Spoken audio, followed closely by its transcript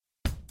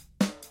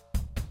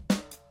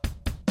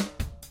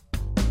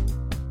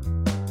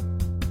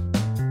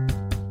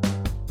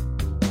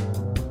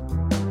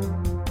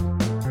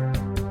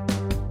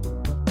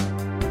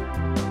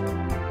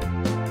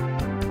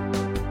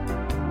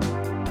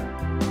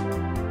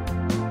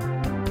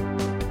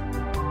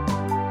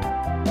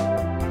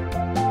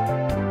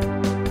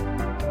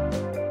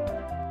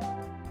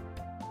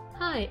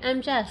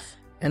I'm Jess.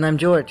 And I'm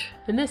George.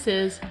 And this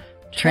is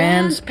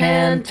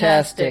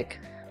Transpantastic,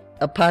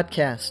 a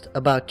podcast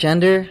about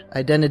gender,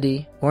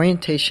 identity,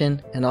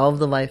 orientation, and all of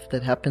the life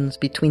that happens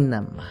between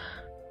them.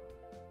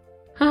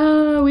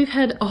 We've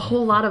had a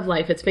whole lot of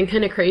life. It's been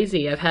kind of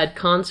crazy. I've had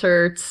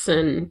concerts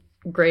and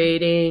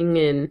grading,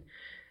 and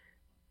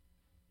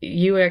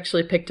you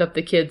actually picked up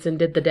the kids and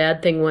did the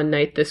dad thing one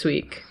night this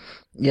week.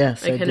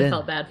 Yes, I did. I kind of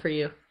felt bad for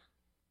you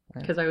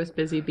because I was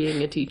busy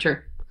being a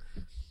teacher.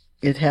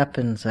 It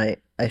happens. I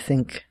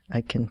think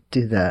I can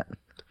do that.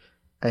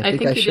 I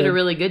think you did a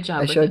really good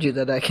job. I showed you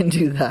that I can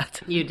do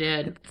that. You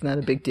did. It's not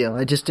a big deal.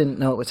 I just didn't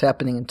know it was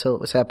happening until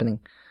it was happening.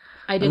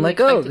 I'm like,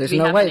 oh, there's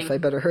no wife. I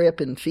better hurry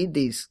up and feed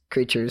these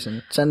creatures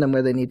and send them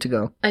where they need to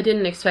go. I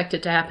didn't expect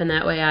it to happen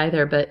that way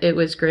either, but it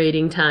was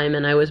grading time,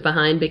 and I was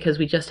behind because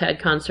we just had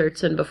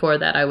concerts, and before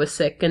that I was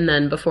sick, and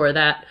then before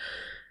that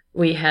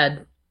we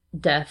had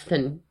death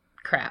and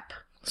crap.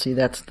 See,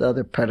 that's the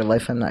other part of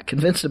life I'm not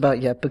convinced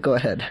about yet, but go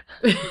ahead.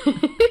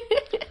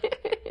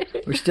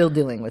 We're still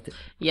dealing with it.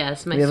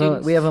 Yes, we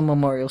have a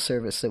memorial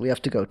service that we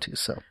have to go to,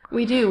 so.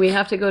 We do. We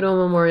have to go to a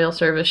memorial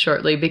service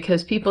shortly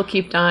because people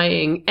keep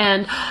dying,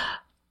 and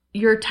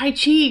your Tai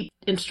Chi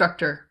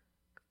instructor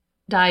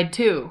died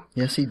too.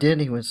 Yes, he did.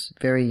 He was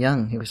very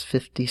young. He was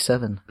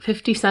 57.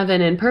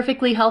 57 and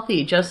perfectly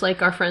healthy, just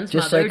like our friend's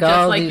mother,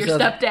 just like your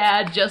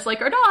stepdad, just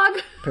like our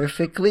dog.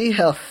 Perfectly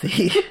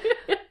healthy.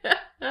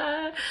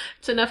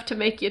 It's enough to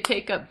make you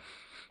take a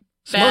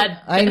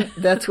bad...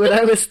 That's what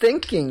I was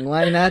thinking.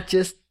 Why not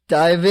just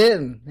dive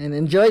in and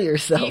enjoy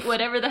yourself? Eat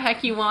whatever the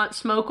heck you want,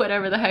 smoke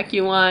whatever the heck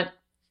you want.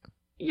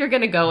 You're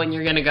gonna go and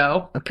you're gonna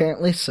go.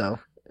 Apparently so.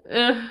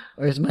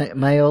 Or as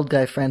my old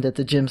guy friend at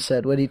the gym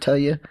said, what did he tell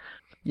you?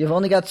 You've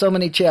only got so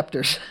many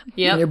chapters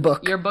in your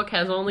book. Your book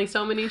has only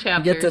so many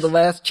chapters. You get to the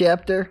last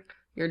chapter,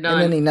 you're done.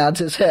 And then he nods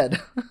his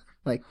head.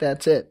 Like,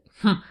 that's it.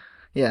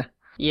 Yeah.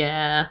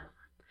 Yeah.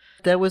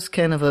 That was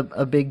kind of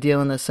a big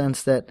deal in the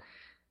sense that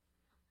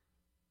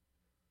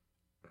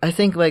I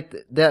think like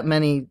that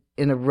many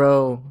in a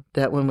row,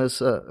 that one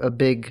was a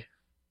big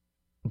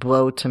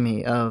blow to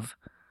me of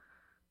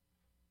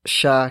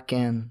shock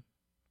and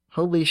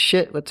holy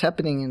shit, what's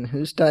happening and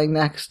who's dying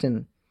next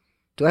and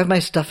do I have my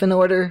stuff in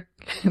order?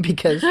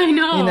 Because, I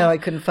know. I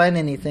couldn't find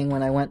anything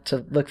when I went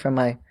to look for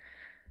my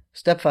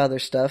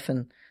stepfather's stuff,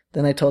 and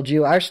then I told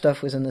you our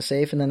stuff was in the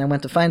safe, and then I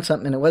went to find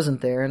something and it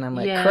wasn't there, and I'm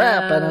like,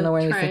 crap, I don't know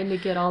where anything. Trying to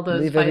get all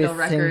those vital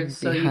records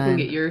so you can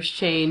get yours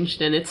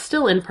changed, and it's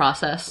still in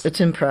process. It's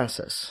in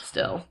process.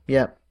 Still.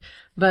 Yep.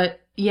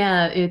 But,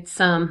 yeah, it's,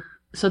 so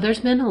there's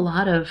been a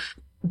lot of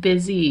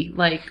busy,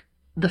 like,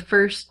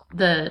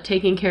 the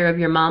taking care of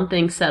your mom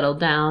thing settled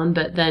down,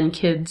 but then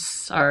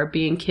kids are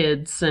being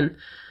kids and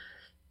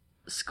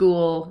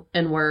school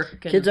and work.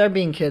 And kids are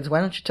being kids.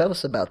 Why don't you tell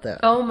us about that?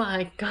 Oh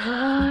my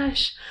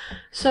gosh.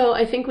 So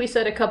I think we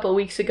said a couple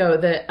weeks ago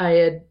that I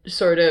had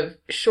sort of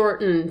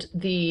shortened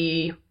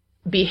the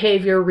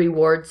behavior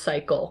reward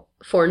cycle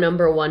for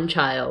number one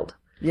child.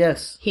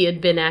 Yes. He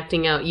had been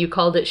acting out. You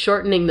called it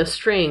shortening the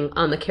string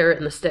on the carrot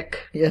and the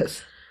stick.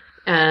 Yes.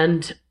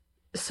 And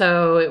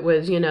so it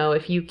was,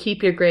 if you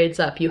keep your grades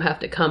up, you have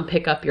to come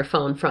pick up your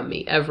phone from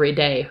me every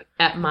day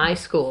at my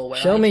school.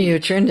 Show me you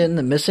turned in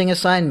the missing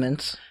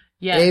assignments,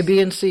 yes. A, B,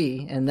 and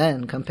C, and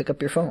then come pick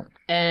up your phone.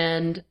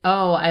 And,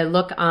 I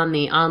look on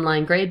the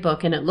online grade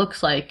book, and it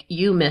looks like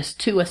you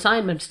missed 2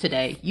 assignments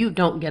today. You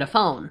don't get a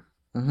phone.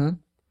 Mm-hmm.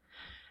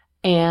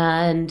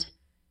 And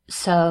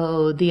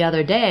so the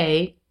other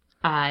day,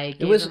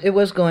 It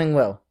was going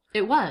well.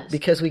 It was.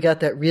 Because we got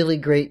that really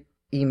great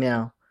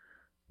email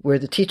where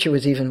the teacher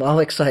was even all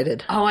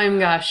excited. Oh my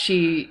gosh,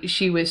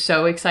 she was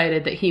so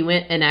excited that he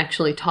went and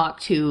actually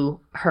talked to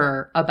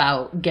her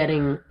about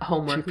getting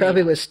homework. She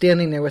probably was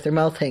standing there with her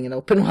mouth hanging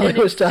open while I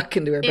was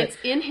talking to her. It's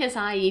in his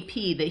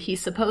IEP that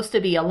he's supposed to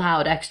be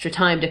allowed extra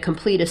time to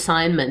complete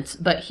assignments,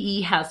 but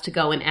he has to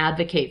go and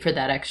advocate for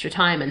that extra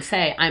time and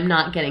say, I'm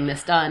not getting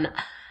this done.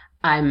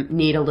 I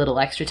need a little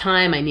extra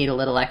time. I need a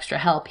little extra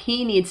help.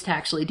 He needs to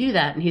actually do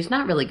that, and he's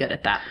not really good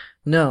at that.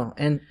 No,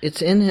 and it's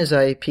in his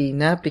IEP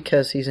not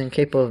because he's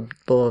incapable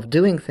of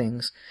doing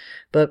things,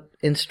 but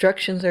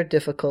instructions are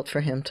difficult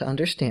for him to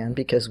understand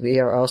because we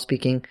are all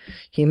speaking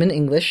human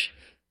English.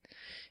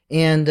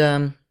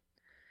 And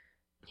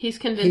he's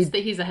convinced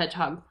that he's a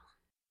hedgehog.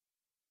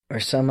 Or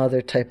some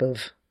other type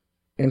of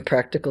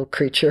impractical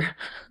creature.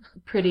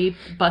 Pretty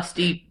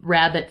busty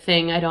rabbit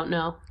thing, I don't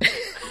know.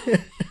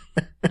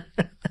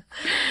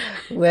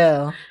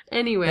 Well,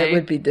 anyway, it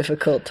would be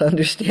difficult to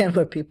understand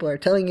what people are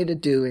telling you to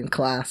do in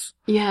class.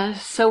 Yeah,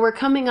 so we're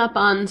coming up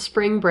on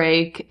spring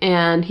break,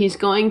 and he's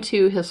going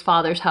to his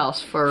father's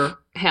house for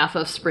half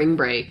of spring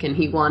break, and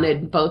he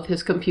wanted both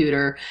his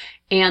computer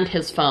and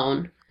his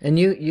phone. And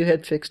you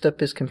had fixed up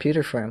his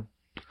computer for him.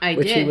 I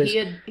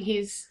did.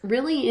 He's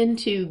really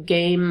into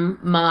game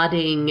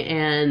modding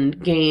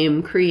and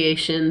game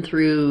creation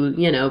through,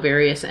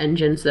 various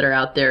engines that are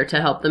out there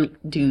to help them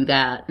do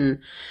that, and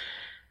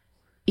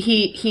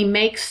he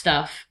makes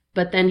stuff,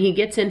 but then he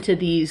gets into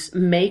these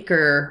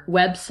maker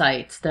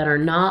websites that are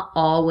not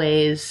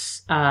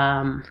always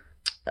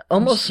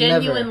Almost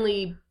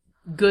genuinely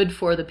good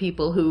for the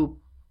people who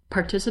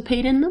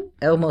participate in them.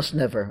 Almost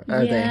never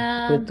are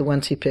they with the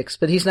ones he picks.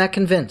 But he's not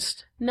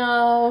convinced.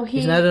 No,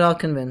 he's not at all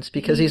convinced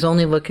because he's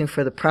only looking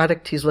for the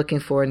product he's looking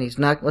for, and he's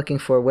not looking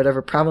for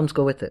whatever problems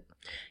go with it.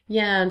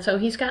 Yeah, and so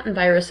he's gotten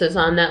viruses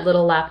on that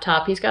little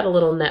laptop. He's got a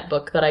little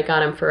netbook that I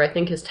got him for, I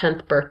think, his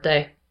 10th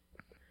birthday.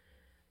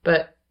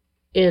 But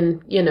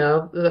in,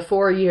 the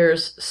 4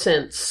 years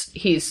since,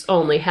 he's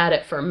only had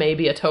it for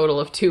maybe a total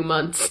of 2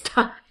 months'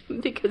 time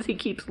because he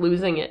keeps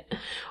losing it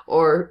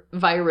or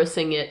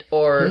virusing it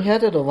or... He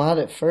had it a lot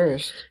at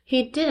first.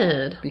 He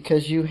did.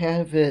 Because you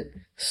have it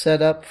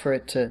set up for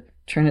it to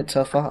turn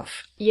itself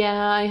off.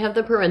 Yeah, I have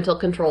the parental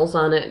controls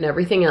on it and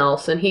everything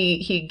else, and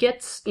he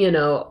gets,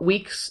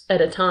 weeks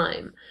at a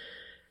time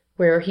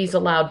where he's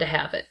allowed to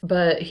have it.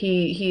 But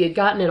he had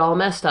gotten it all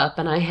messed up,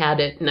 and I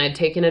had it, and I'd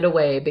taken it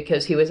away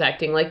because he was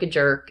acting like a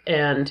jerk,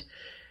 and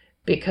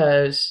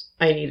because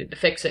I needed to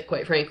fix it,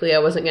 quite frankly. I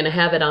wasn't going to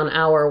have it on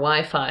our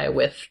Wi-Fi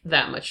with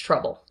that much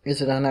trouble.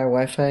 Is it on our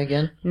Wi-Fi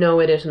again? No,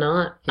 it is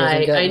not.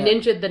 I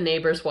ninja'd the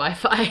neighbor's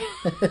Wi-Fi.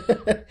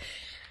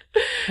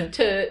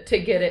 to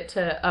get it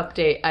to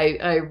update.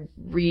 I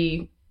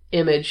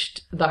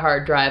re-imaged the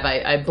hard drive.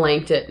 I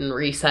blanked it and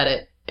reset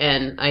it,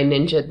 and I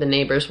ninja'd the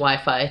neighbor's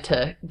Wi-Fi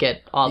to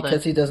get all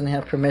because he doesn't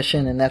have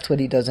permission, and that's what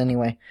he does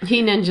anyway.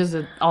 He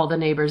ninjas all the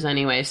neighbors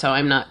anyway, so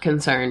I'm not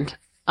concerned.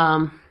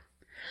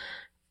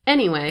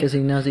 Anyway. Because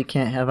he knows he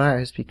can't have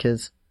ours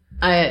because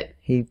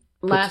he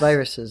puts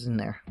viruses in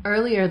there.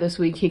 Earlier this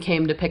week, he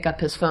came to pick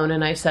up his phone,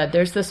 and I said,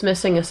 "There's this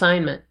missing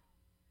assignment.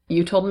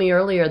 You told me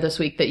earlier this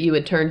week that you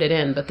had turned it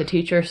in, but the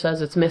teacher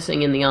says it's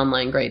missing in the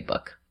online grade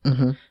book."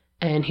 Mm-hmm.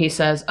 And he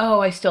says, "Oh,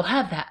 I still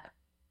have that."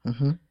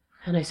 Mm-hmm.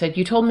 And I said,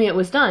 "You told me it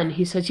was done."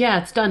 He says, "Yeah,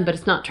 it's done, but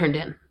it's not turned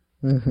in."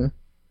 Mm-hmm.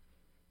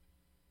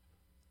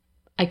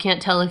 I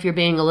can't tell if you're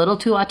being a little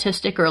too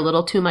autistic or a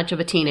little too much of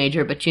a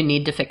teenager, but you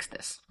need to fix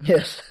this.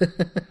 Yes.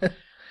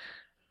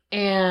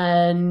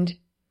 And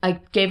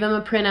I gave him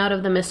a printout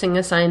of the missing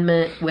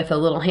assignment with a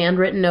little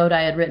handwritten note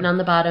I had written on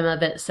the bottom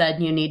of it,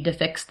 said, "You need to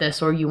fix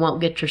this or you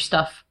won't get your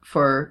stuff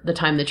for the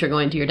time that you're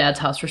going to your dad's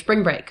house for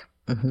spring break."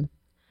 Mm-hmm.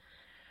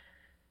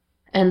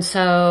 And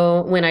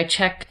so when I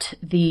checked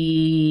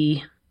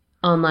the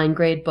online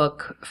grade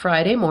book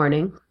Friday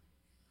morning,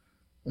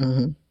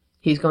 mm-hmm.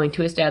 He's going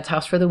to his dad's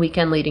house for the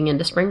weekend leading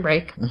into spring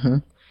break. Mm-hmm.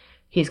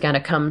 He's got to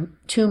come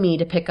to me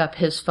to pick up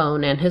his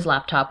phone and his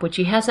laptop, which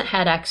he hasn't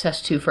had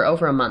access to for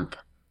over a month.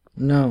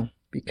 No,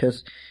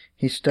 because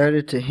he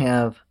started to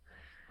have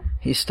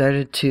a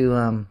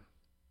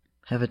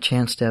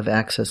chance to have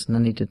access, and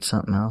then he did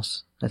something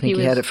else. I think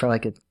he had it for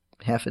like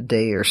half a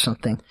day or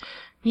something.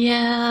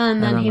 Yeah,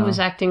 and then he was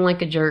acting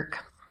like a jerk.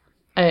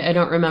 I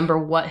don't remember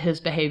what his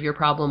behavior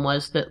problem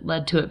was that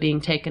led to it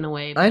being taken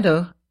away. I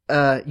know.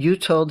 You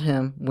told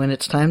him, when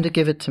it's time to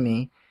give it to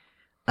me,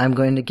 I'm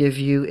going to give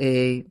you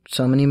a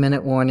so many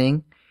minute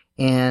warning,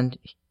 and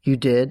you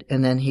did,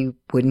 and then he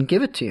wouldn't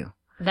give it to you.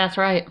 That's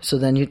right. So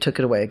then you took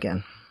it away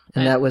again,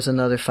 and that was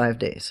another 5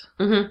 days.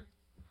 Mm-hmm.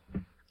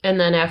 And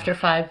then after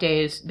 5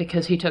 days,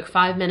 because he took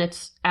 5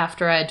 minutes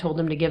after I had told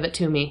him to give it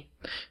to me.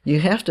 You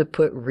have to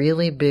put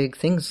really big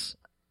things,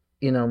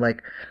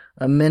 like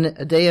a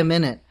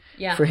minute.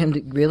 Yeah. For him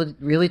to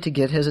really to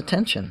get his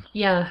attention.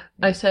 Yeah.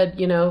 I said,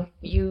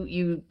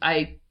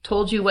 I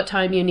told you what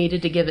time you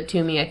needed to give it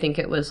to me. I think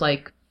it was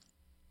like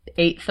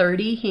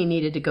 8:30. He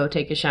needed to go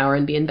take a shower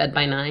and be in bed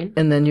by 9.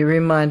 And then you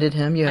reminded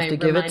him, you have to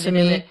give it to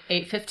me. At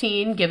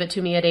 8:15, give it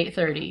to me at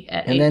 8:30.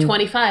 At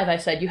 8:25, I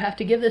said, you have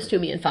to give this to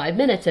me in 5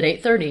 minutes at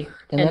 8:30.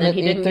 And then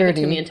he didn't give it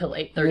to me until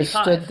 8:35. You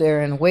stood there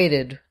and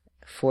waited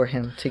for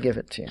him to give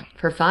it to you.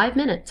 For 5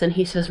 minutes. And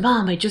he says,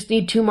 "Mom, I just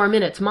need 2 more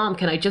minutes. Mom,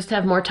 can I just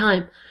have more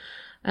time?"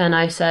 And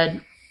I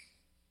said,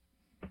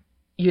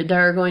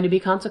 there are going to be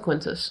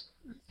consequences.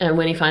 And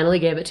when he finally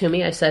gave it to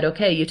me, I said,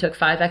 "Okay, you took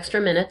 5 extra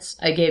minutes.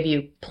 I gave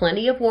you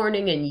plenty of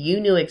warning, and you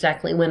knew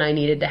exactly when I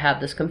needed to have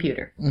this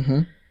computer.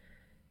 Mm-hmm.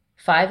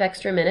 5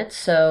 extra minutes,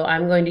 so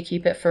I'm going to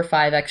keep it for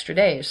 5 extra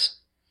days."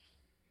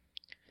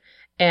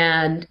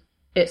 And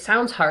it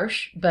sounds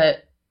harsh,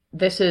 but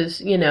this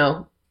is,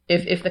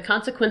 if the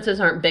consequences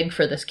aren't big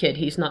for this kid,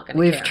 he's not going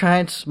to care. We've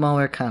tried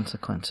smaller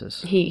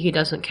consequences. He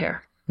doesn't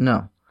care.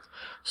 No.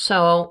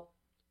 So...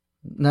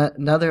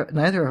 Neither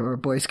of our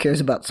boys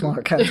cares about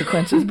smaller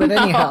consequences, but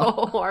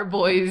anyhow. No, our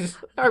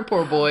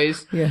poor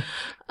boys. Yeah.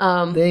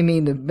 They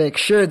mean to make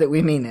sure that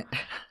we mean it.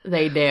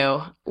 They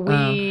do.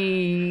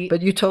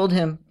 But you told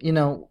him,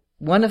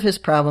 one of his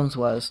problems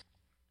was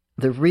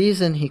the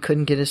reason he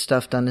couldn't get his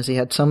stuff done is he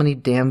had so many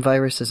damn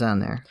viruses on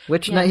there.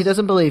 Which he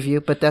doesn't believe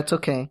you, but that's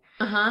okay.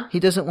 Uh-huh.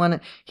 He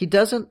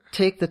doesn't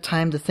take the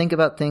time to think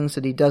about things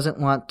that he doesn't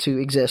want to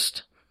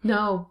exist.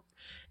 No.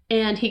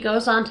 And he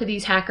goes onto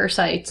these hacker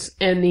sites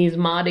and these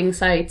modding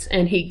sites,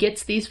 and he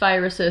gets these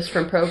viruses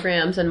from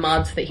programs and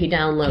mods that he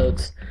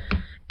downloads.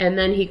 And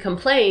then he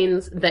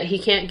complains that he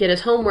can't get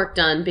his homework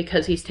done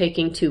because he's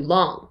taking too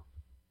long.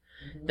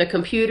 The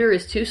computer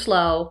is too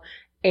slow,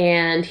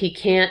 and he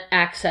can't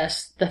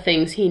access the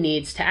things he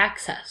needs to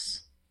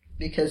access.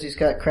 Because he's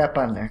got crap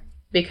on there.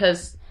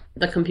 Because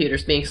the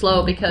computer's being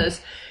slow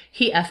because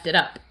he effed it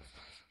up.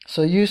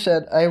 So you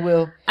said,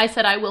 I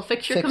said, I will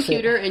fix your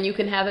computer and you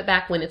can have it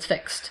back when it's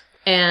fixed.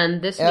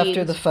 And this after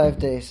means the 5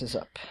 days is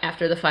up.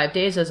 After the 5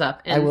 days is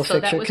up. And I will so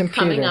fix that your was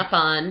computer. coming up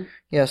on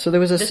Yeah, so there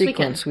was a this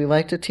sequence. weekend. We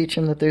like to teach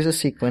him that there's a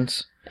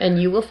sequence.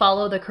 And you will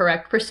follow the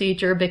correct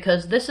procedure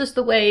because this is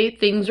the way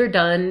things are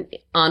done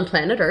on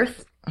planet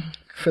Earth.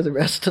 For the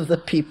rest of the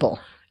people.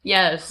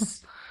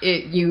 Yes.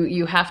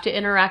 You have to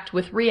interact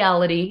with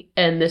reality,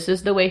 and this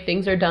is the way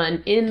things are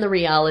done in the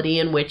reality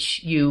in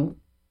which you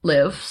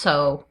live.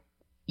 So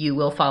you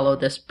will follow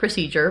this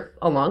procedure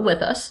along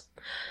with us.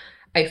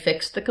 I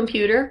fixed the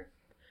computer.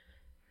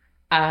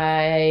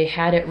 I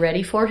had it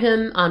ready for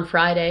him on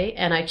Friday,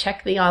 and I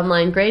checked the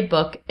online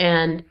gradebook,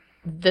 and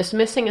this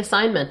missing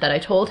assignment that I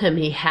told him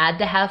he had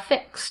to have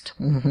fixed.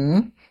 Mm-hmm.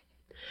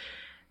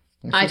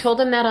 I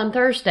told him that on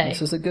Thursday.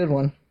 This is a good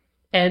one.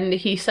 And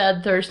he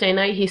said Thursday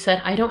night, he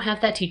said, I don't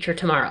have that teacher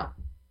tomorrow.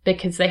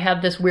 Because they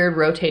have this weird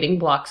rotating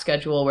block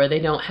schedule where they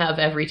don't have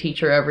every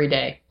teacher every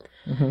day.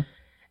 Mm-hmm.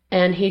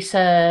 And he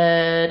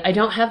said, I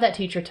don't have that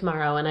teacher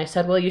tomorrow. And I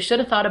said, well, you should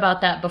have thought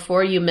about that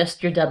before you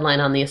missed your deadline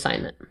on the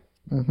assignment.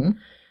 Mm-hmm.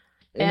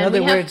 In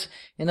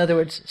other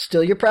words,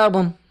 still your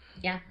problem.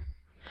 Yeah.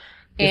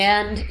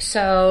 And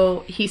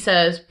so he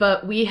says,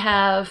 but we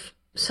have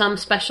some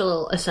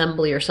special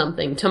assembly or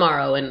something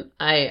tomorrow, and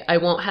I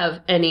won't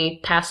have any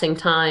passing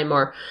time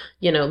or,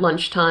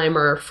 lunchtime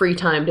or free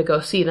time to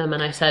go see them.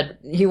 And I said,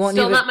 he won't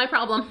still not my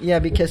problem. Yeah,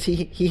 because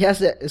he has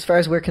that, as far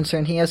as we're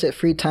concerned, he has that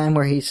free time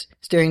where he's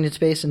staring into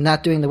space and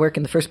not doing the work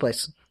in the first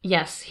place.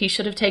 Yes, he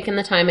should have taken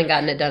the time and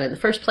gotten it done in the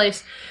first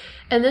place.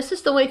 And this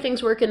is the way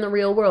things work in the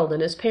real world.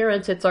 And as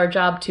parents, it's our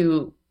job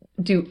to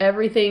do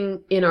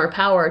everything in our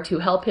power to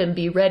help him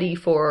be ready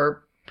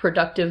for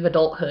productive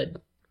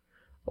adulthood.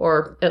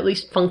 Or at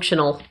least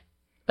functional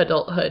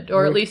adulthood.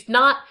 Or at least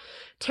not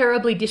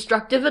terribly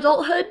destructive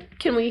adulthood.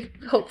 Can we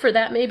hope for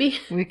that, maybe?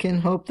 We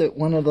can hope that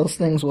one of those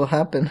things will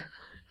happen.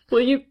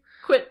 Will you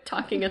quit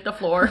talking at the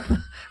floor?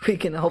 We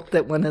can hope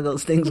that one of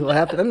those things will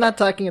happen. I'm not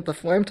talking at the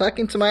floor. I'm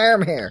talking to my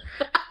arm hair.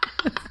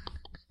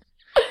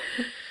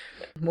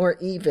 More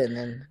even,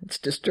 and it's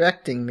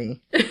distracting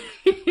me.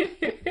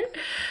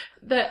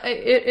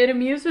 It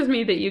amuses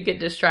me that you get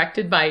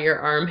distracted by your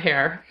arm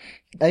hair.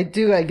 I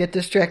do. I get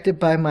distracted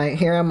by my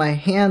hair on my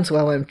hands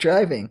while I'm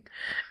driving.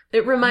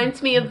 It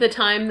reminds me of the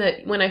time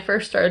that when I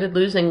first started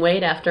losing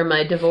weight after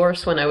my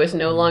divorce, when I was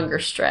no longer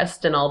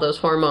stressed and all those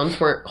hormones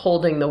weren't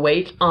holding the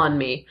weight on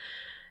me.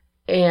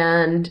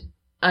 And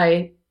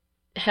I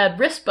had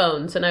wrist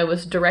bones, and I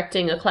was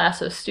directing a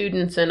class of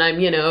students, and I'm,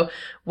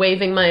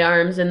 waving my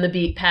arms in the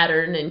beat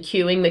pattern and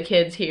cueing the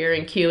kids here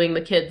and cueing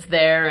the kids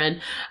there, and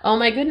oh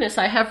my goodness,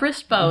 I have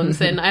wrist bones.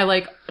 And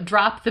I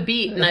drop the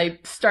beat and I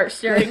start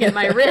staring at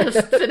my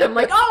wrists, and I'm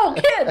like, oh,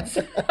 kids!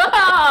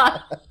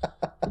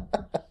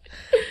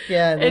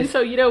 Yeah. And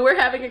so, we're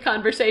having a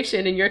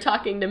conversation and you're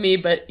talking to me,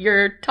 but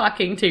you're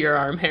talking to your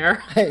arm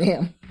hair. I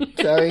am.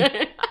 Sorry.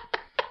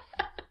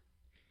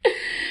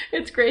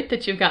 It's great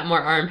that you've got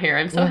more arm hair.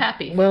 I'm so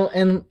happy. Well,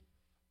 and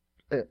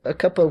a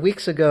couple of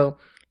weeks ago,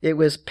 it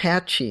was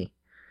patchy.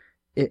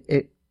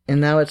 And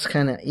now it's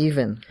kind of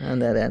even on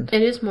that end.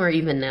 It is more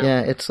even now.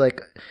 Yeah, it's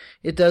like,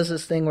 it does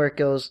this thing where it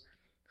goes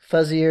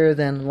fuzzier,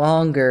 then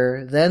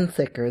longer, then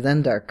thicker,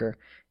 then darker.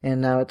 And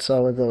now it's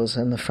all of those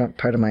in the front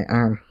part of my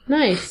arm.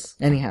 Nice.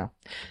 Anyhow,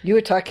 you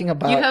were talking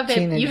about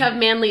you have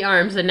manly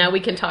arms, and now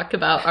we can talk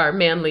about our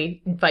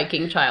manly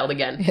Viking child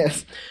again.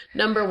 Yes.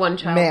 Number one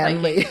child.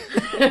 Manly.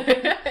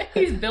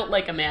 He's built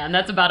like a man.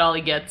 That's about all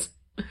he gets.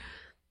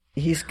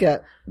 He's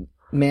got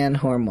man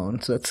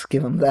hormones. Let's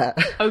give him that.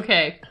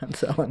 Okay.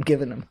 That's all I'm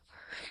giving him.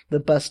 The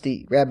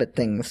busty rabbit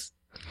things.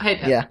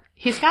 Yeah.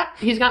 He's got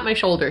my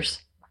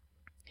shoulders.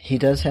 He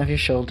does have your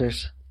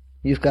shoulders.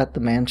 You've got the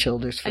man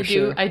shoulders for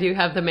sure. I do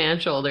have the man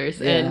shoulders,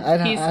 yeah,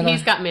 and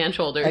he's got man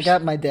shoulders. I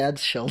got my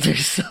dad's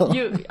shoulders, so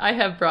I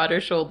have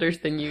broader shoulders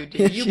than you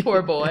do. You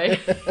poor boy.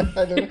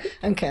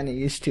 I'm kind of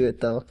used to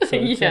it though. So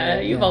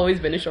you've always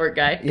been a short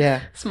guy.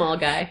 Yeah, small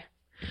guy.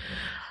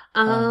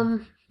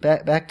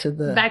 Back to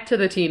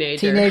the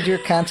teenager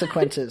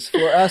consequences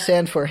for us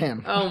and for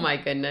him. Oh my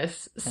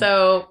goodness.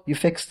 So you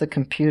fixed the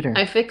computer.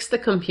 I fixed the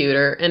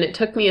computer, and it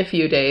took me a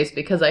few days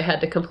because I had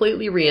to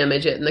completely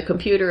reimage it, and the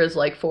computer is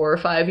like 4 or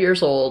 5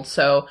 years old,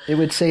 so it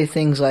would say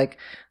things like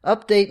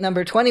update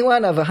number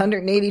 21 of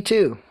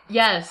 182.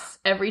 Yes,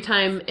 every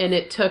time, and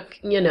it took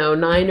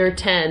 9 or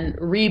 10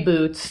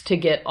 reboots to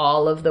get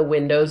all of the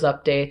Windows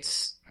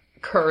updates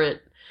current.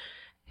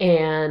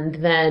 And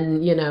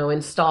then,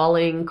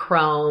 installing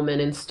Chrome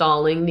and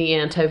installing the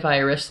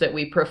antivirus that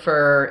we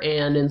prefer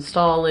and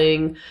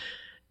installing,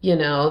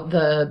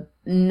 the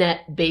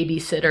net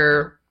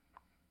babysitter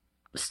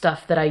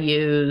stuff that I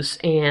use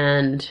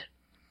and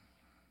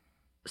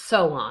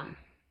so on.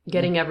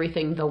 Getting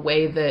everything the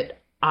way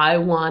that I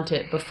want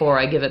it before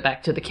I give it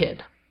back to the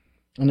kid.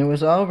 And it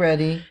was all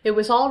ready. It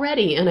was all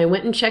ready. And I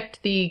went and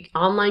checked the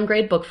online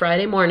gradebook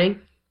Friday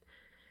morning,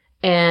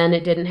 and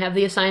it didn't have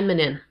the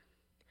assignment in.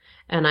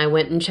 And I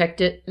went and checked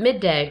it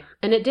midday,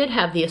 and it did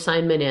have the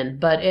assignment in,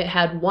 but it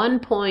had 1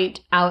 point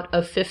out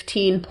of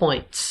 15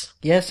 points.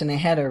 Yes, and it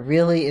had a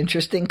really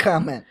interesting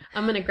comment.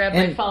 I'm going to grab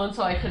my phone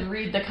so I can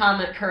read the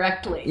comment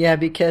correctly. Yeah,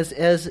 because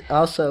as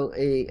also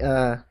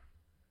a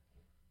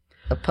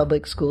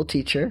public school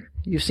teacher,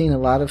 you've seen a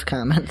lot of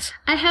comments.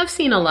 I have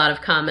seen a lot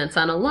of comments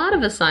on a lot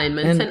of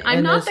assignments, and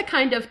I'm not the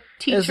kind of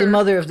teacher... As the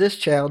mother of this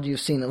child, you've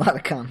seen a lot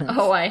of comments.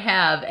 Oh, I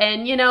have.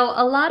 And,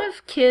 a lot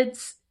of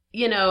kids...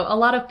 a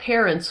lot of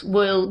parents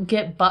will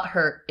get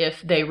butthurt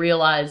if they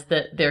realize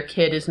that their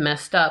kid is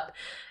messed up,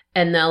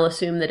 and they'll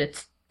assume that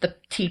it's the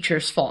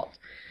teacher's fault.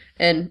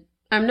 And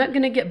I'm not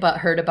going to get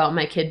butthurt about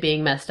my kid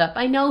being messed up.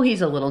 I know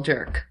he's a little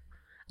jerk.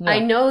 Yeah. I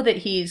know that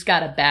he's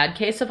got a bad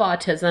case of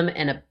autism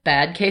and a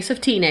bad case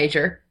of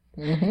teenager,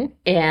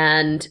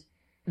 and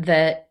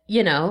that,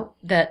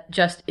 that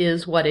just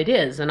is what it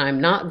is. And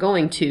I'm not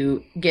going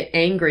to get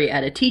angry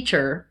at a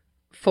teacher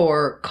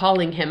for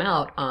calling him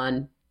out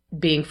on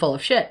being full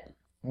of shit.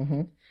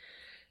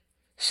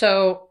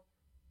 So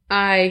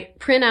I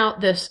print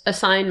out this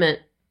assignment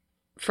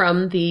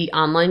from the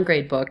online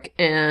gradebook,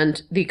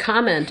 and the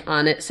comment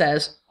on it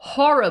says,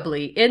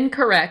 horribly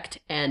incorrect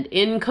and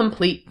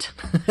incomplete.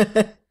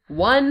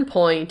 1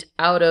 point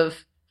out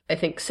of, I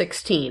think,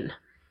 16.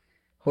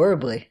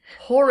 Horribly.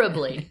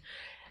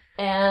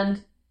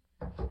 And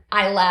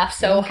I laugh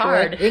so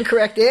hard.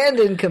 Incorrect and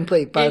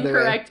incomplete, by the way.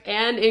 Incorrect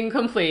and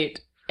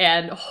incomplete.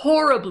 And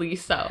horribly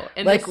so.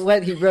 And like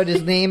what? He wrote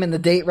his name and the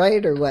date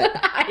right, or what?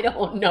 I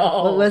don't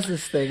know. What was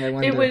this thing, I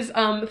wonder? It was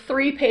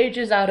 3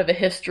 pages out of a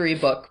history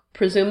book,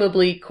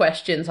 presumably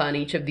questions on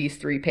each of these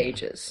 3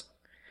 pages.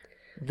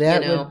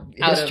 That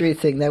history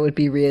thing, that would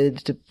be related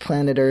to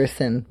planet Earth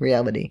and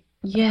reality.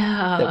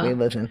 Yeah. That we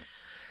live in.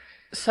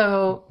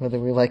 So... whether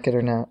we like it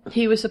or not.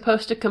 He was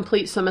supposed to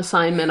complete some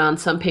assignment on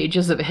some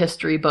pages of a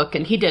history book,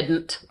 and he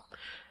didn't.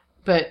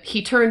 But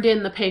he turned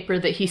in the paper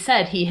that he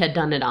said he had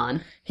done it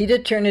on. He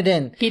did turn it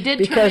in. He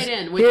did turn it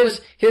in.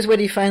 Here's what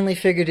he finally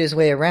figured his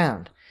way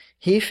around.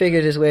 He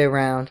figured his way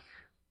around.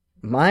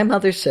 My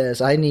mother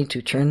says I need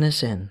to turn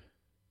this in.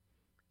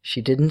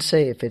 She didn't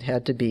say if it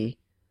had to be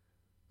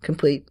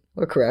complete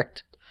or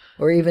correct,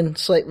 or even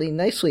slightly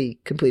nicely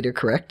complete or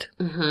correct.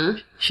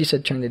 She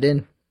said turn it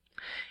in.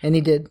 And he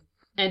did.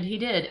 And he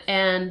did.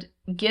 And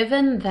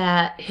given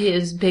that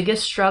his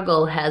biggest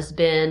struggle has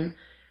been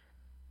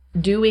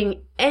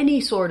doing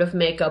any sort of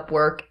makeup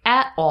work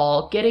at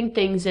all, getting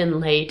things in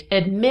late,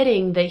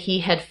 admitting that he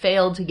had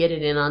failed to get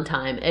it in on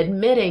time,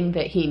 admitting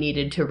that he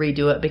needed to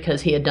redo it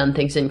because he had done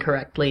things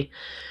incorrectly,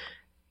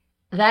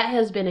 that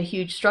has been a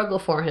huge struggle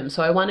for him.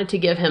 So I wanted to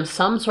give him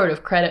some sort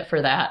of credit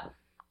for that.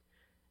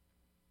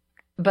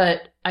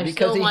 But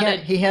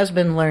he has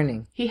been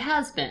learning. He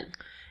has been.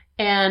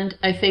 And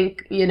I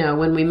think,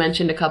 when we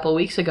mentioned a couple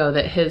weeks ago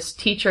that his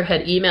teacher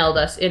had emailed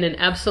us in an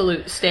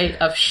absolute state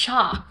of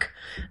shock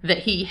that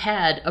he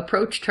had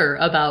approached her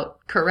about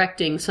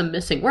correcting some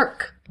missing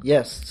work.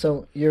 Yes,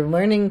 so your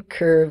learning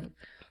curve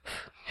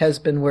has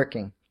been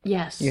working.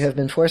 Yes. You have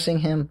been forcing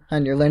him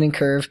on your learning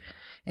curve,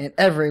 and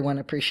everyone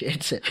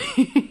appreciates it.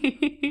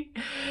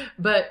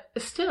 But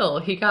still,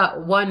 he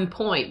got 1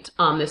 point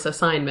on this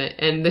assignment,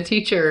 and the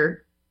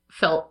teacher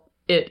felt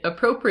it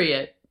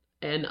appropriate,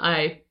 and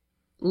I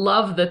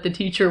love that the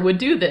teacher would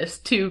do this,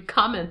 to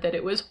comment that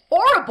it was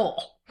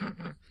horrible.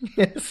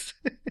 Yes.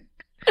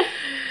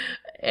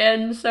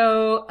 And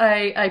so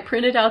I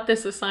printed out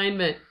this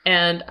assignment,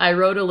 and I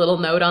wrote a little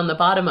note on the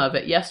bottom of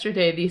it.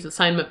 Yesterday, the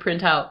assignment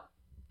printout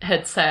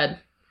had said,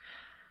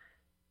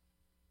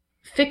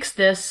 fix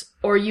this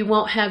or you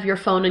won't have your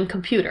phone and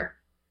computer.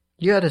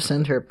 You ought to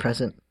send her a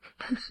present.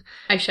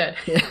 I should.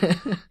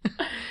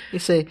 You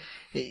say,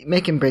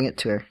 make him bring it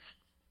to her.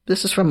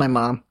 This is from my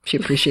mom. She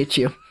appreciates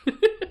you.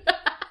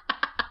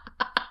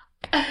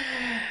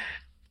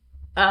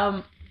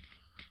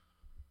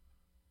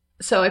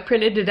 So I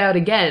printed it out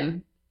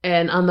again,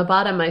 and on the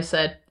bottom I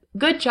said,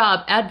 good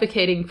job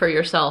advocating for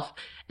yourself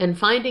and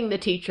finding the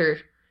teacher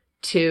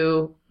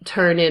to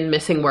turn in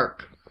missing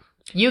work.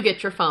 You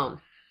get your phone.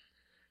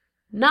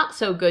 Not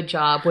so good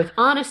job with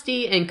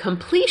honesty and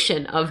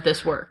completion of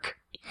this work.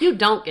 You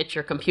don't get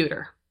your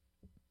computer.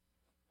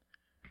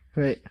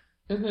 Right.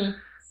 Mm-hmm.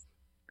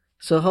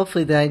 So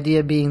hopefully the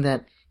idea being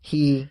that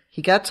he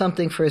got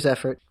something for his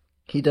effort.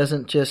 He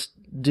doesn't just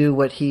do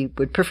what he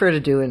would prefer to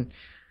do and,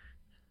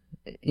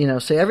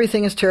 say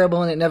everything is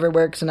terrible and it never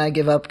works and I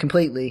give up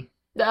completely.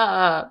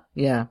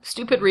 Yeah.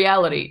 Stupid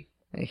reality.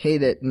 I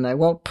hate it and I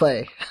won't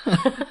play.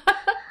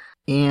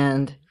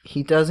 And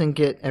he doesn't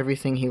get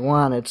everything he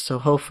wanted, so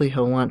hopefully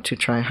he'll want to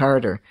try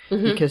harder.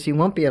 Mm-hmm. Because he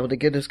won't be able to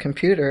get his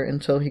computer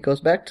until he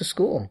goes back to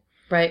school.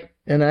 Right.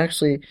 And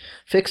actually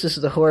fixes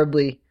the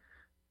horribly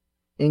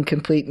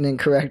incomplete and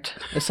incorrect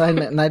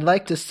assignment. And I'd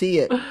like to see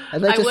it.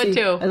 I'd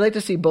like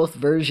to see both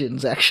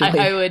versions, actually.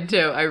 I would too.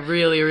 I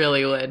really,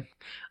 really would.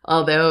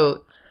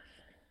 Although,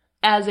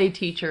 as a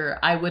teacher,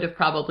 I would have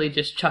probably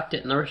just chucked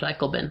it in the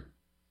recycle bin.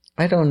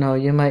 I don't know.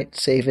 You might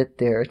save it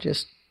there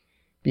just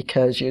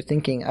because you're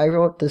thinking, I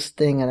wrote this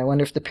thing and I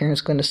wonder if the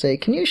parent's going to say,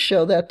 can you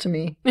show that to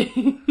me?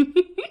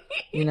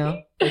 You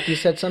know, like you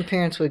said, some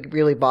parents would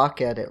really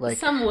balk at it. Like,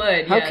 some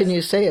would. How yes. can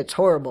you say it's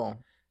horrible?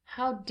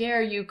 How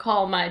dare you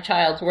call my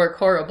child's work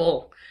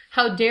horrible?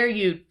 How dare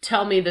you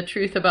tell me the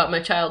truth about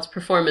my child's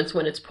performance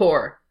when it's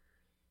poor?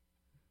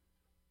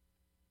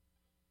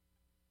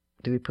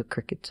 Do we put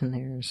crickets in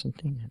there or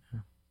something?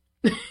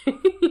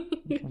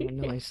 Kind of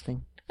noise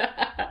thing.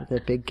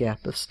 That big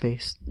gap of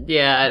space.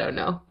 Yeah, I don't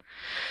know.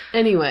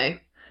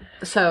 Anyway,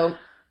 so...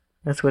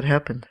 That's what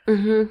happened.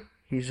 Mm-hmm.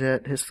 He's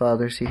at his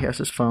father's. He has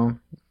his phone.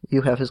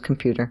 You have his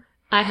computer.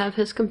 I have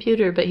his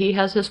computer, but he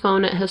has his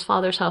phone at his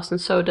father's house,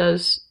 and so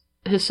does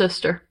his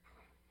sister.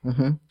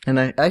 Mm-hmm.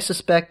 And I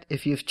suspect,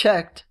 if you've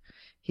checked,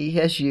 he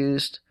has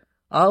used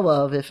all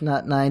of, if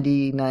not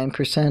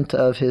 99%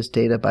 of his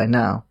data by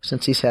now,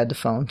 since he's had the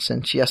phone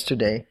since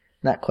yesterday,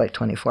 not quite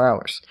 24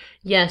 hours.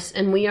 Yes,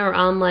 and we are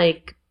on,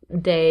 like,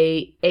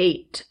 day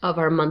 8 of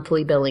our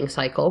monthly billing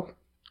cycle.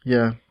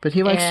 Yeah, but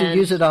he likes to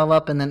use it all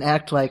up and then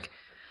act like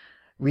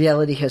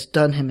reality has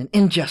done him an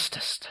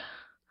injustice.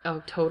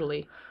 Oh,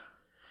 totally.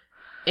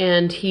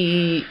 And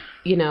he,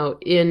 you know,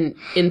 in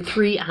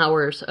 3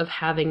 hours of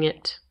having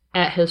it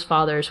at his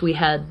father's, we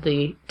had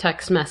the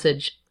text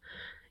message,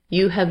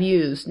 "You have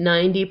used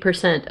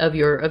 90% of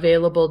your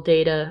available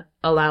data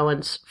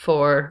allowance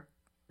for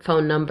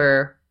phone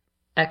number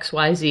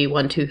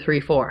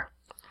XYZ1234.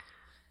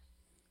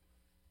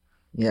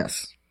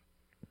 Yes.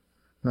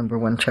 Number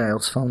one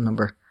child's phone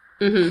number.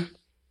 Mm-hmm.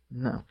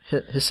 No.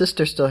 His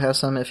sister still has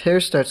some. If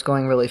hers starts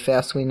going really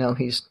fast, we know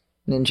he's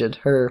ninja'd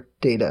her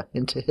data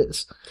into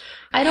his.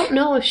 I don't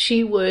know if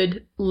she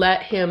would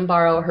let him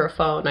borrow her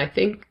phone. I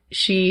think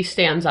she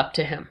stands up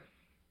to him.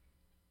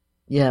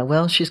 Yeah,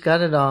 well, she's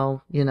got it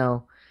all, you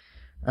know,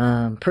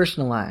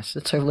 personalized.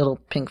 It's her little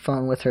pink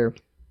phone with her.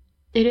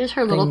 It is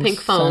her little pink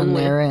phone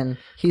there, and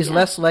he's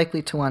less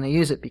likely to want to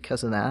use it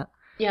because of that.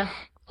 Yeah.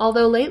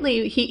 Although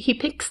lately he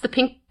picks the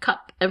pink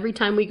cup every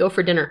time we go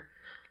for dinner.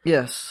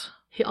 Yes.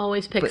 He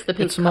always picks the pink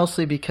cup. It's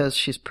mostly because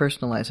she's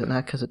personalized it,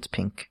 not because it's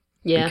pink.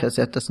 Yeah. Because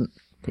that doesn't,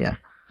 yeah.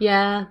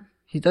 Yeah.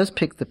 He does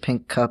pick the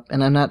pink cup,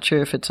 and I'm not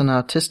sure if it's an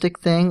autistic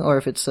thing or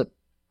if it's a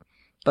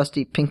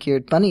busty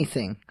pink-eared bunny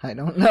thing. I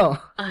don't know.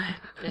 I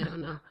don't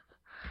know.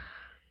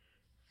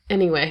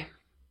 Anyway,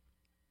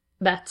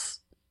 that's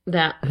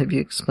that. Have you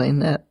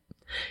explained that?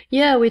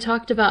 Yeah, we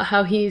talked about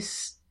how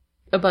he's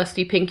a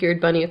busty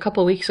pink-eared bunny a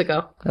couple weeks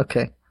ago.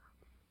 Okay.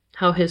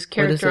 How his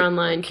character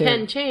online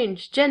can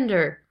change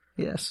gender.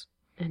 Yes.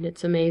 And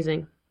it's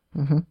amazing.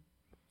 Mm-hmm.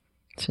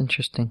 It's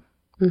interesting.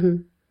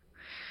 Mm-hmm.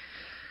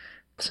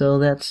 So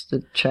that's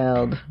the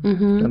child,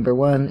 number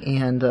one,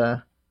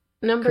 and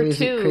number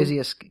two.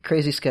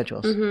 Crazy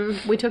schedules.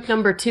 Mm-hmm. We took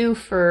number 2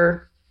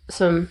 for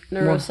some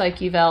neuropsych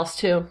evals,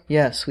 too.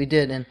 Yes, we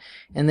did. And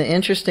the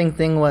interesting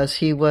thing was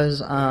he's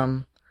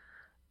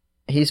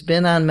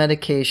been on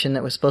medication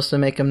that was supposed to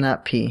make him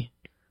not pee.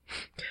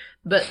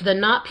 But the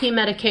not pee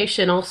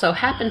medication also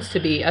happens to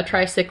be a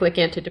tricyclic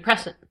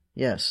antidepressant.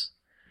 Yes.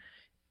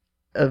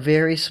 A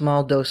very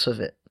small dose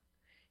of it.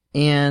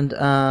 And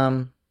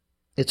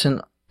it's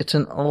an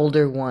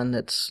older one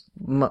that's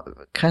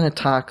kind of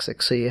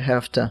toxic, so you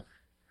have to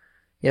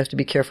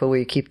be careful where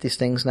you keep these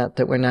things. Not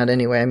that we're not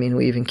anyway. I mean,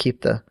 we even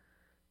keep the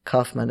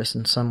cough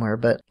medicine somewhere,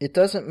 but it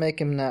doesn't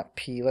make him not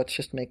pee. Let's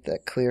just make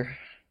that clear.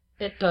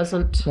 It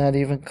doesn't. Not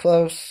even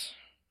close.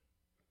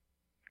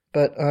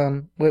 But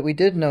what we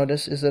did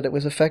notice is that it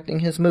was affecting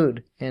his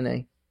mood in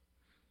a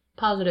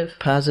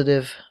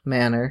positive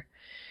manner,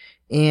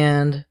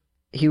 and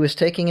he was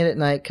taking it at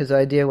night because the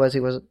idea was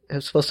it was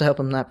supposed to help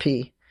him not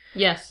pee.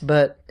 Yes.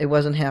 But it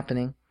wasn't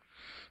happening.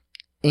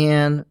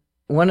 And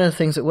one of the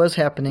things that was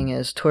happening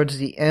is towards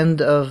the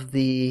end of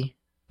the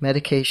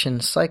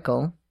medication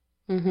cycle,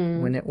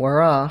 when it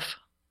wore off,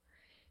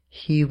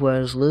 he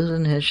was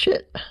losing his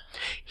shit.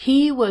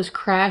 He was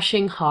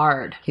crashing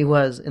hard. He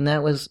was, and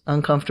that was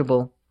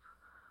uncomfortable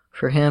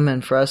for him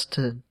and for us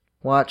to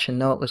watch and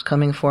know it was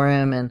coming for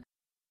him. And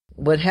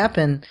what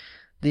happened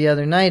the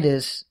other night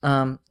is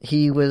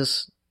he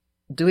was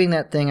doing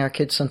that thing our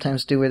kids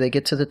sometimes do where they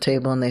get to the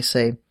table and they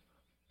say,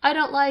 I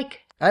don't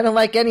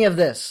like any of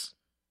this.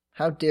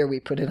 How dare we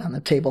put it on the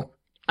table?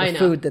 The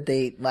food that they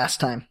ate last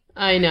time.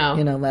 I know.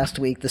 You know, last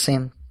week, the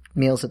same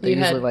meals that they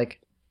usually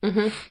like.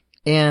 Mm-hmm.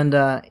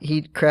 And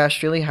he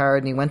crashed really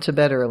hard and he went to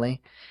bed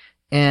early.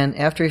 And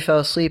after he fell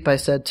asleep, I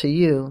said to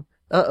you,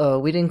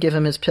 we didn't give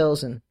him his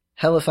pills, and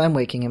hell if I'm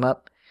waking him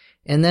up.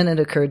 And then it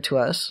occurred to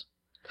us,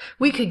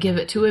 we could give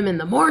it to him in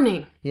the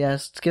morning.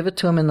 Yes, let's give it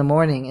to him in the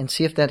morning and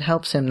see if that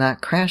helps him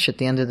not crash at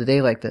the end of the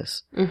day like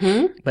this.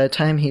 Mm-hmm. By the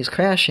time he's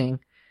crashing,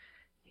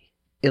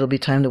 it'll be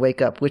time to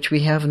wake up, which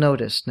we have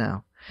noticed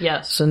now.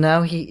 Yes. So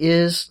now he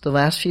is, the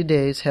last few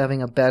days,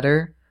 having a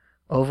better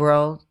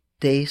overall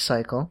day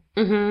cycle.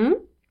 Mm-hmm.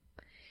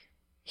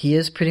 He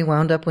is pretty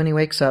wound up when he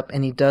wakes up,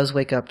 and he does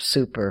wake up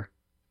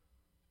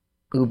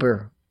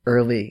uber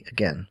early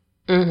again.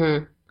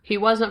 Mm-hmm. He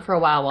wasn't for a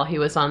while he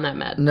was on that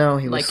med. No,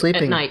 he was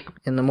sleeping. At night.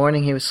 In the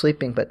morning he was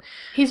sleeping, but...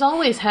 He's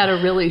always had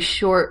a really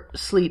short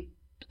sleep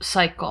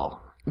cycle.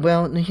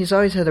 Well, he's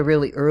always had a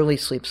really early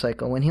sleep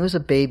cycle. When he was a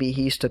baby,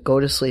 he used to go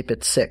to sleep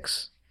at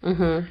 6.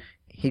 Mm-hmm.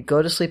 He'd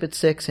go to sleep at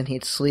 6 and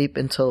he'd sleep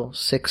until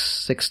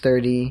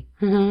 6:30.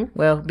 Mm-hmm.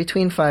 Well,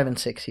 between 5 and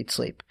 6 he'd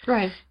sleep.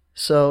 Right.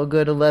 So a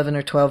good 11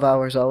 or 12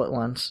 hours all at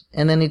once.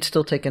 And then he'd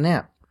still take a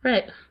nap.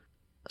 Right.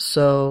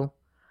 So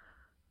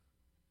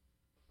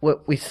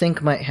what we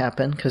think might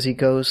happen, because he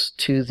goes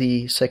to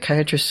the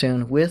psychiatrist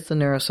soon with the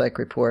neuropsych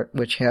report,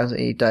 which has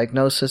a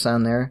diagnosis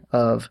on there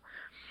of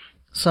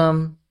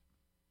some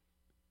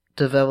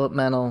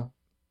developmental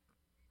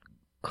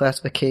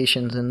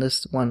classifications, and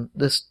this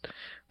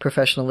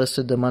professional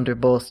listed them under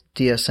both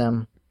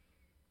DSM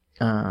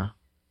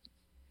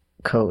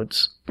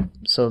codes.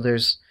 So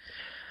there's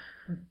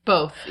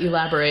both.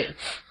 Elaborate.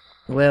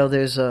 Well,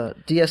 there's a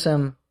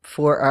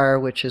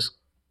DSM-4R, which is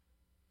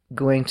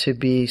going to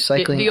be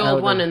cycling the old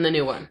out one of, and the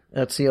new one.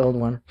 That's the old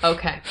one.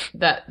 Okay.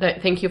 That.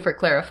 Thank you for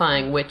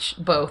clarifying which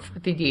both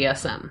the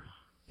DSM.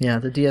 Yeah,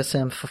 the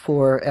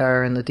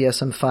DSM-4R and the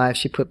DSM-5.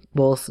 She put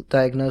both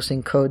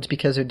diagnosing codes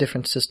because they're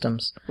different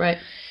systems. Right.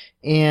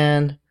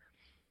 And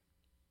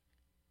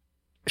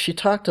she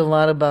talked a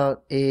lot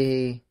about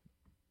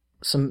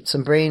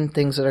some brain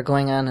things that are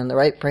going on in the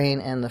right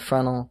brain and the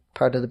frontal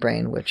part of the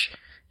brain, which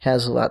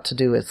has a lot to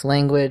do with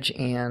language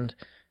and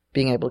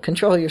being able to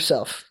control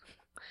yourself.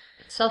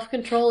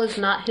 Self-control is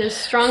not his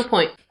strong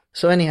point.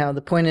 So anyhow,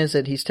 the point is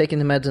that he's taking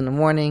the meds in the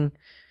morning.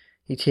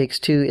 He takes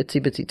 2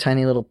 itsy-bitsy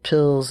tiny little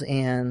pills,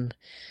 and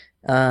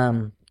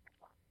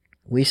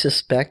we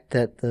suspect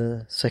that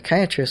the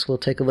psychiatrist will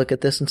take a look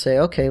at this and say,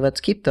 okay, let's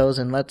keep those,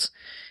 and let's,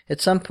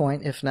 at some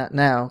point, if not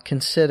now,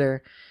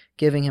 consider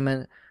giving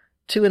him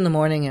 2 in the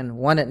morning and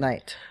 1 at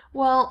night.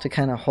 Well, to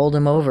kind of hold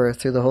him over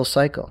through the whole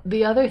cycle.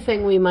 The other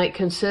thing we might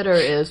consider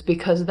is,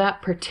 because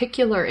that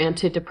particular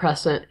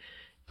antidepressant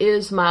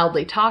is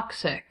mildly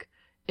toxic,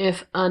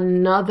 if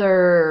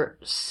another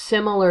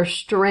similar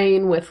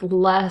strain with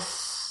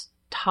less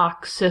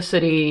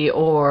toxicity,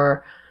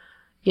 or,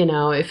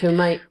 if it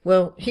might...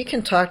 Well, he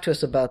can talk to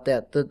us about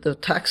that. The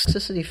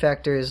toxicity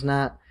factor is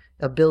not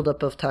a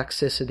buildup of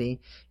toxicity.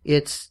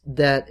 It's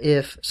that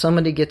if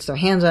somebody gets their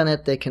hands on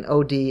it, they can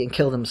OD and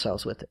kill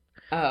themselves with it.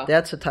 Oh.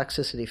 That's a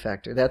toxicity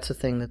factor. That's the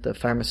thing that the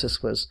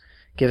pharmacist was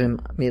giving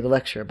me the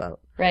lecture about.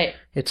 Right.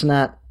 It's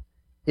not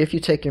if you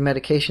take your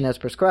medication as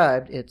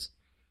prescribed. It's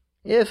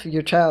if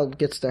your child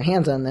gets their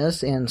hands on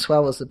this and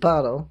swallows the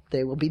bottle,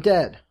 they will be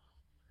dead.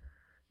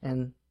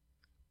 And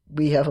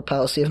we have a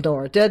policy of no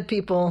more dead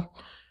people,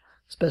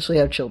 especially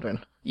our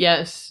children.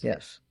 Yes.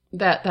 Yes.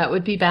 That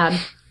would be bad.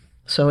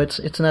 So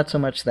it's not so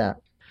much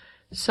that.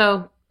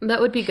 So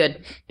that would be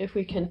good if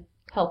we can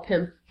help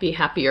him be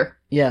happier.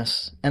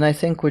 Yes, and I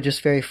think we're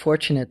just very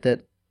fortunate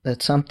that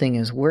something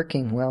is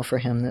working well for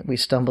him that we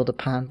stumbled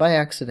upon by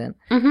accident.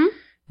 Mm-hmm.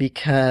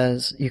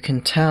 Because you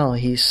can tell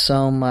he's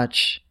so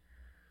much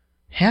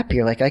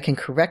happier. Like, I can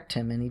correct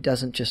him and he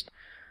doesn't just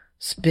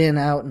spin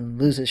out and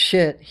lose his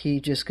shit.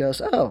 He just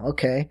goes, oh,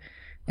 okay.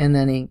 And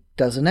then he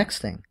does the next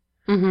thing.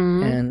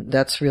 Mm-hmm. And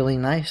that's really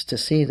nice to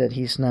see that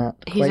he's not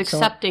He's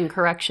accepting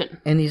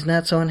correction. And he's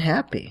not so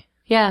unhappy.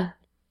 Yeah.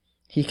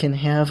 He can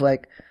have,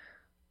 like,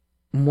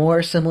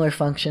 more similar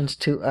functions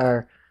to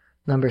our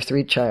number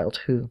 3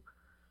 child, who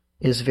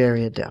is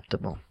very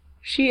adaptable.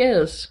 She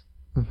is.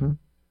 Mm-hmm.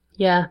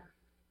 Yeah.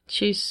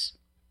 She's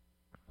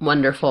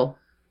wonderful.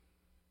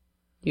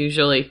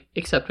 Usually,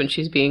 except when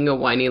she's being a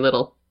whiny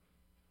little...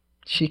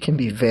 She can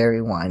be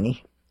very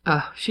whiny.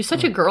 She's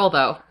such a girl,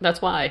 though.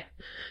 That's why.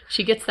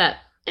 She gets that...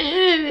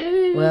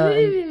 Well,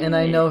 and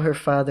I know her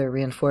father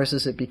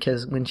reinforces it,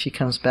 because when she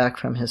comes back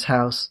from his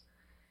house,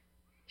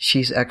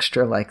 she's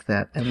extra like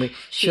that. And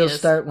she'll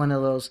start one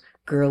of those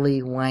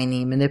girly,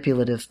 whiny,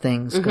 manipulative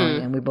things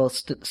going, and we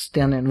both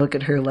stand there and look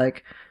at her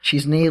like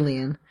she's an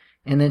alien,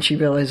 and then she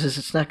realizes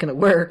it's not going to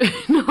work.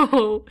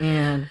 No.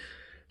 And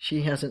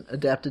she hasn't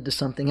adapted to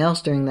something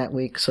else during that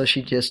week, so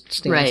she just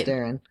stands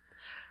there and...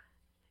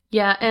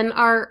 Yeah, and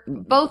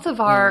both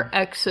of our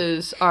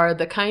exes are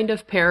the kind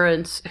of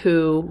parents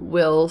who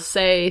will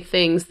say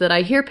things that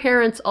I hear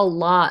parents a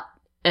lot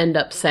end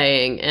up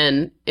saying,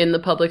 and in the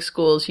public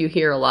schools you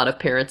hear a lot of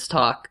parents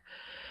talk.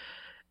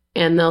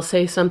 And they'll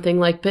say something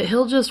like, but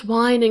he'll just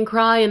whine and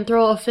cry and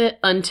throw a fit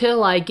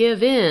until I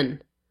give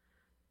in.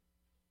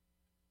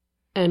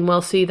 And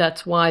well, see,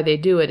 that's why they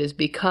do it, is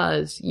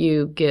because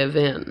you give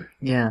in.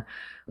 Yeah.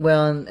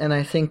 Well, and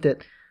I think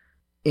that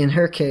in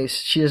her case,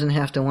 she doesn't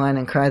have to whine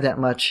and cry that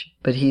much,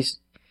 but he's,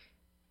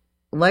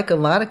 like a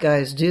lot of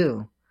guys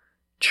do,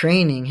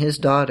 training his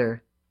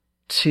daughter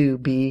to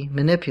be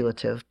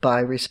manipulative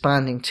by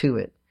responding to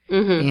it.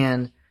 Mm-hmm.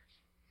 And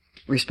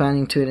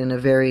responding to it in a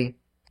very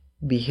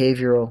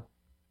behavioral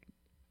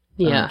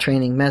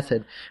training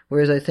method.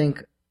 Whereas I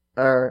think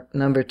our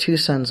number 2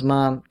 son's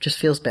mom just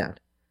feels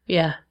bad.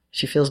 Yeah.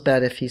 She feels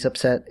bad if he's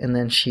upset, and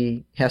then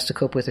she has to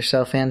cope with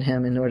herself and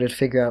him in order to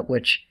figure out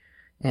which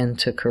end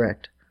to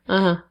correct.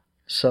 Uh-huh.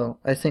 So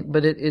I think,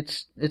 but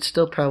it's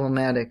still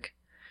problematic.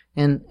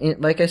 And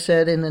like I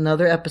said in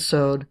another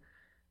episode,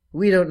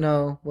 we don't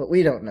know what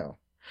we don't know.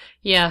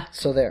 Yeah.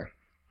 So there.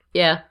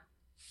 Yeah.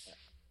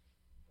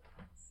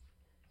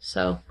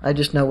 So. I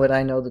just know what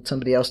I know that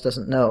somebody else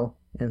doesn't know.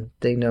 and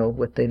they know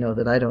what they know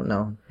that I don't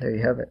know. There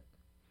you have it.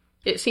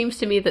 It seems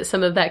to me that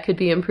some of that could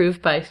be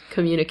improved by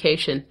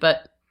communication,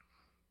 but...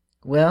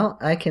 Well,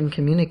 I can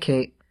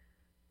communicate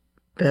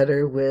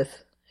better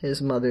with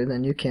his mother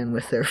than you can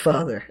with their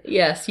father.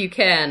 Yes, you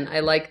can.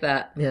 I like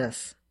that.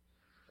 Yes.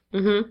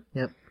 Mm-hmm.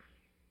 Yep.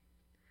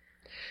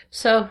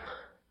 So,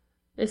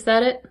 is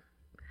that it?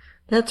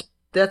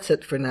 That's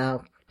it for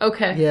now.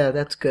 Okay. Yeah,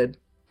 that's good.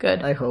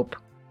 Good. I hope.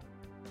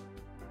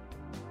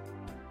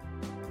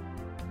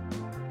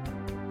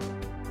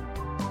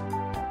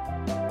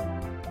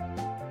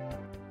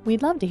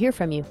 We'd love to hear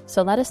from you,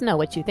 so let us know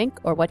what you think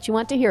or what you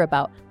want to hear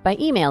about by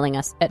emailing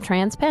us at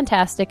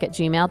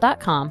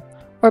transpantastic@gmail.com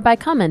or by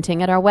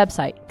commenting at our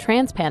website,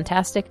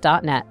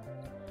 transpantastic.net.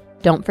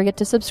 Don't forget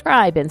to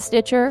subscribe in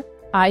Stitcher,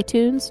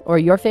 iTunes, or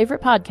your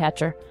favorite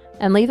podcatcher,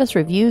 and leave us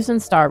reviews and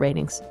star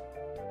ratings.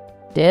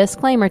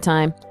 Disclaimer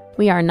time.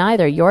 We are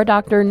neither your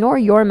doctor nor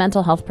your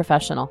mental health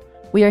professional.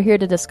 We are here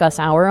to discuss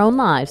our own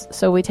lives,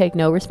 so we take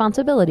no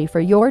responsibility for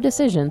your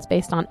decisions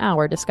based on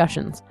our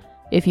discussions.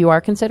 If you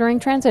are considering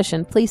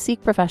transition, please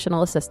seek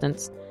professional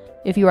assistance.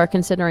 If you are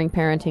considering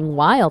parenting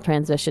while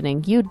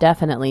transitioning, you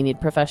definitely need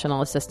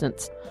professional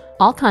assistance.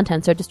 All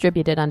contents are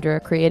distributed under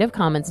a Creative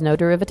Commons no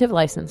derivative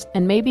license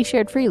and may be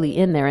shared freely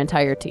in their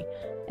entirety.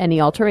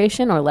 Any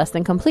alteration or less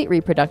than complete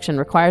reproduction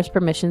requires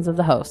permissions of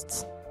the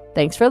hosts.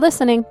 Thanks for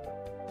listening!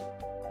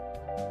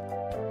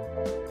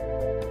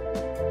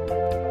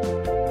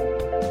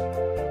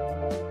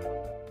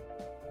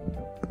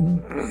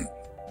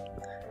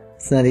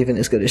 It's not even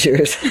as good as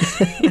yours.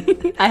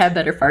 I have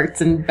better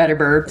farts and better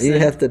burps. You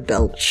have the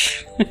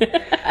belch.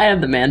 I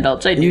have the man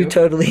belch, I do. You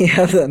totally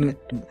have the,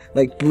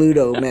 like,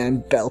 Bluto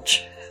man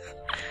belch.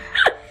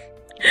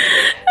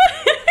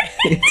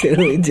 You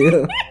totally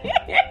do.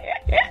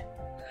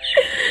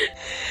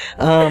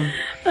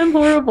 I'm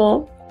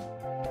horrible.